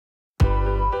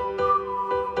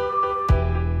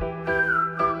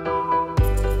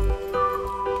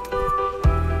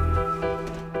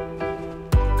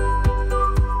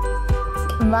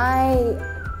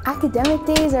Academic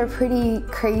days are pretty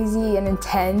crazy and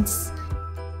intense.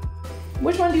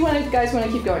 Which one do you guys want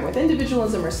to keep going with?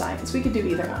 Individualism or science? We could do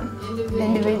either one.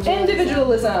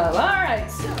 Individualism. All right.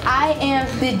 I am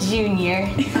the junior.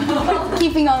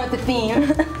 Keeping on with the theme.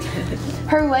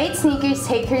 Her white sneakers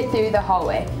take her through the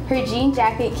hallway. Her jean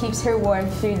jacket keeps her warm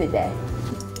through the day.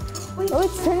 Oh,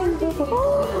 it's turning purple.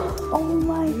 Oh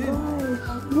my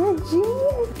gosh, you're a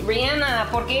junior. Rhianna,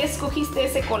 ¿por qué escogiste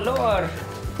ese color?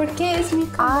 Porque es mi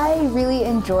color. I really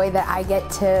enjoy that I get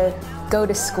to go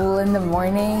to school in the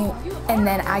morning and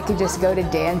then I could just go to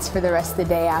dance for the rest of the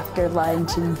day after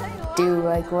lunch and do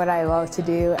like what I love to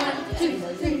do. 1, 2,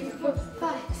 3, 4,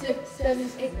 5, 6,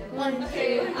 7, 8. 1, 2,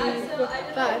 3, 4,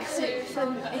 5, 6,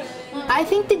 7, 8. I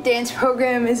think the dance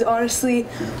program is honestly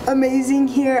amazing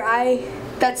here.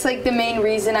 That's like the main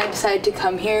reason I decided to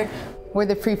come here. We're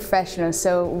the pre-professionals,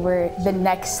 so we're the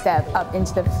next step up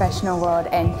into the professional world,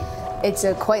 and it's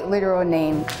a quite literal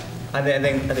name. I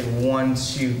think one,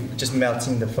 two, just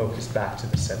melting the focus back to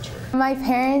the center. My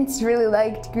parents really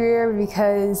liked Grier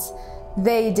because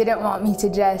they didn't want me to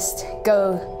just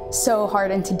go so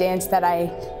hard into dance that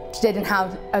I didn't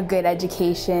have a good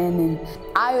education, and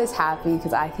I was happy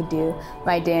because I could do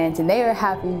my dance, and they were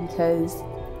happy because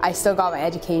I still got my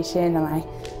education and I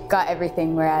got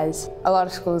everything, whereas a lot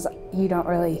of schools you don't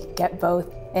really get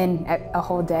both in a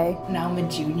whole day. Now I'm a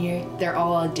junior. They're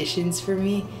all auditions for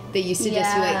me. They used to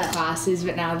just be like classes,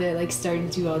 but now they're like starting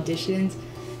to do auditions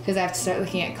because I have to start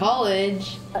looking at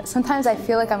college. Sometimes I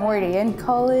feel like I'm already in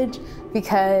college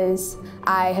because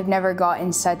I have never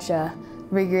gotten such a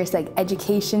rigorous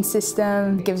education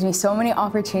system. It gives me so many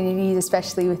opportunities,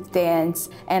 especially with dance,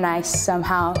 and I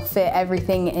somehow fit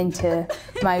everything into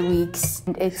my weeks.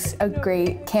 It's a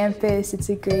great campus, it's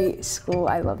a great school,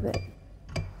 I love it.